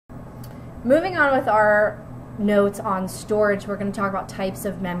Moving on with our notes on storage, we're going to talk about types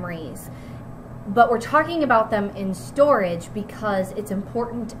of memories. But we're talking about them in storage because it's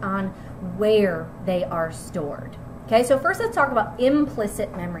important on where they are stored. Okay, so first let's talk about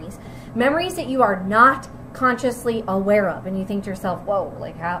implicit memories. Memories that you are not consciously aware of. And you think to yourself, whoa,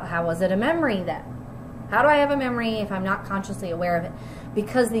 like how was it a memory then? How do I have a memory if I'm not consciously aware of it?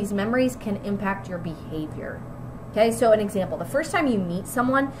 Because these memories can impact your behavior. Okay, so an example, the first time you meet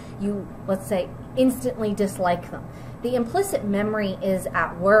someone, you, let's say, instantly dislike them. The implicit memory is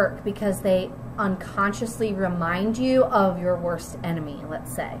at work because they unconsciously remind you of your worst enemy,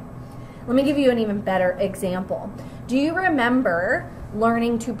 let's say. Let me give you an even better example. Do you remember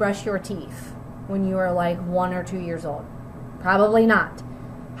learning to brush your teeth when you were like 1 or 2 years old? Probably not.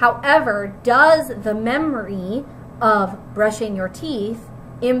 However, does the memory of brushing your teeth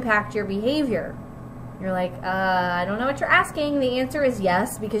impact your behavior? You're like, I don't know what you're asking. The answer is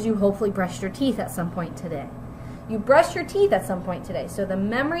yes, because you hopefully brushed your teeth at some point today. You brushed your teeth at some point today. So the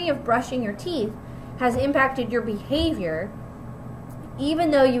memory of brushing your teeth has impacted your behavior, even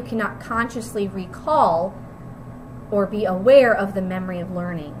though you cannot consciously recall or be aware of the memory of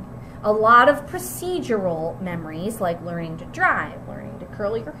learning. A lot of procedural memories, like learning to drive, learning to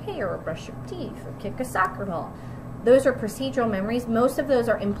curl your hair, or brush your teeth, or kick a soccer ball, those are procedural memories. Most of those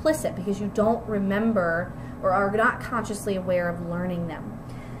are implicit because you don't remember or are not consciously aware of learning them.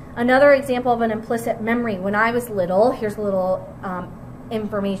 Another example of an implicit memory, when I was little, here's a little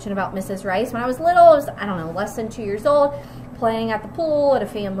information about Mrs. Rice. When I was little, I was, I don't know, less than 2 years old, playing at the pool at a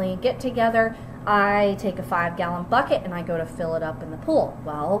family get-together. I take a 5-gallon bucket and I go to fill it up in the pool.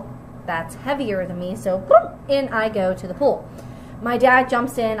 Well, that's heavier than me, so boom, in I go to the pool. My dad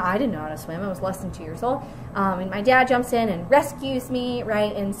jumps in. I didn't know how to swim. I was less than 2 years old. And my dad jumps in and rescues me,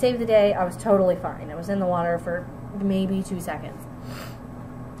 right, and saved the day. I was totally fine. I was in the water for maybe 2 seconds.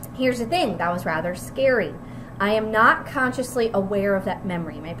 Here's the thing. That was rather scary. I am not consciously aware of that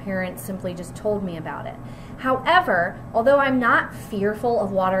memory. My parents simply just told me about it. However, although I'm not fearful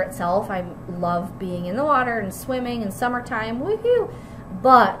of water itself, I love being in the water and swimming in summertime, woohoo!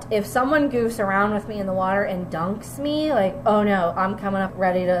 But if someone goofs around with me in the water and dunks me, like, oh no, I'm coming up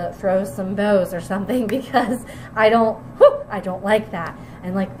ready to throw some bows or something, because I don't like that.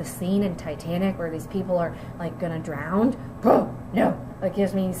 And like the scene in Titanic where these people are like gonna drown, no, it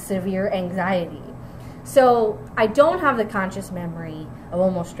gives me severe anxiety. So I don't have the conscious memory of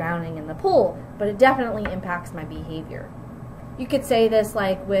almost drowning in the pool, but it definitely impacts my behavior. You could say this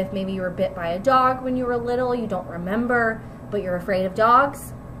like with maybe you were bit by a dog when you were little, you don't remember, but you're afraid of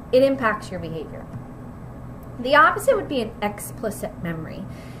dogs. It impacts your behavior. The opposite would be an explicit memory.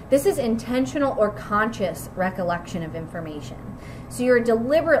 This is intentional or conscious recollection of information. So you're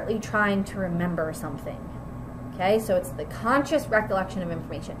deliberately trying to remember something. Okay, so it's the conscious recollection of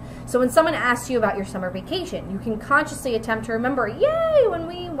information. So when someone asks you about your summer vacation, you can consciously attempt to remember, yay, when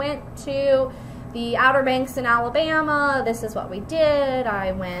we went to the Outer Banks in Alabama, this is what we did.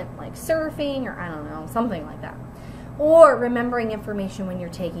 I went like surfing, or I don't know, something like that. Or remembering information when you're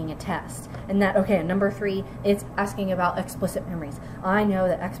taking a test. And that, okay, number 3, it's asking about explicit memories. I know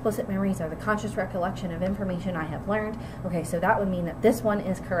that explicit memories are the conscious recollection of information I have learned. Okay, so that would mean that this one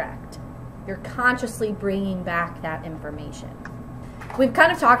is correct. You're consciously bringing back that information. We've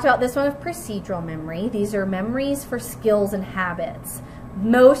kind of talked about this one with procedural memory. These are memories for skills and habits.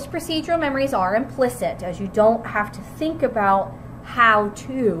 Most procedural memories are implicit, as you don't have to think about how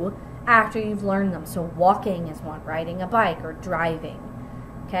to after you've learned them. So walking is one, riding a bike or driving,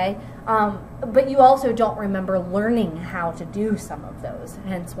 okay? But you also don't remember learning how to do some of those,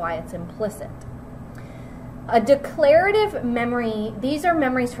 hence why it's implicit. A declarative memory, these are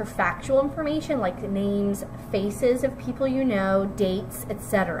memories for factual information like names, faces of people you know, dates,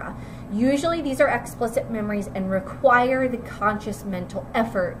 etc. Usually these are explicit memories and require the conscious mental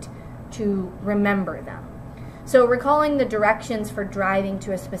effort to remember them. So recalling the directions for driving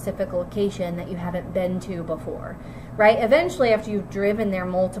to a specific location that you haven't been to before, right? Eventually, after you've driven there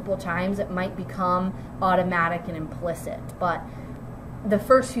multiple times, it might become automatic and implicit. But the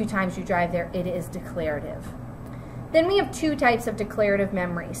first few times you drive there, it is declarative. Then we have 2 types of declarative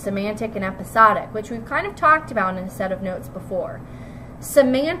memory, semantic and episodic, which we've kind of talked about in a set of notes before.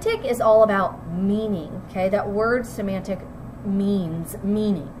 Semantic is all about meaning, okay? That word semantic means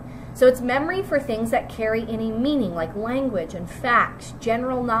meaning. So it's memory for things that carry any meaning, like language and facts,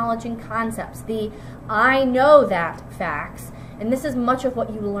 general knowledge and concepts, the I know that facts, and this is much of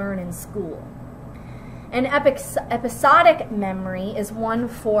what you learn in school. An episodic memory is one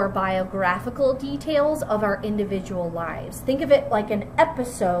for biographical details of our individual lives. Think of it like an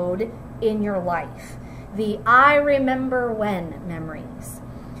episode in your life, the I remember when memories.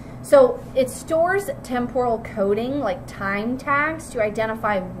 So it stores temporal coding, like time tags, to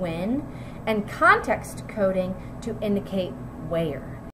identify when, and context coding to indicate where.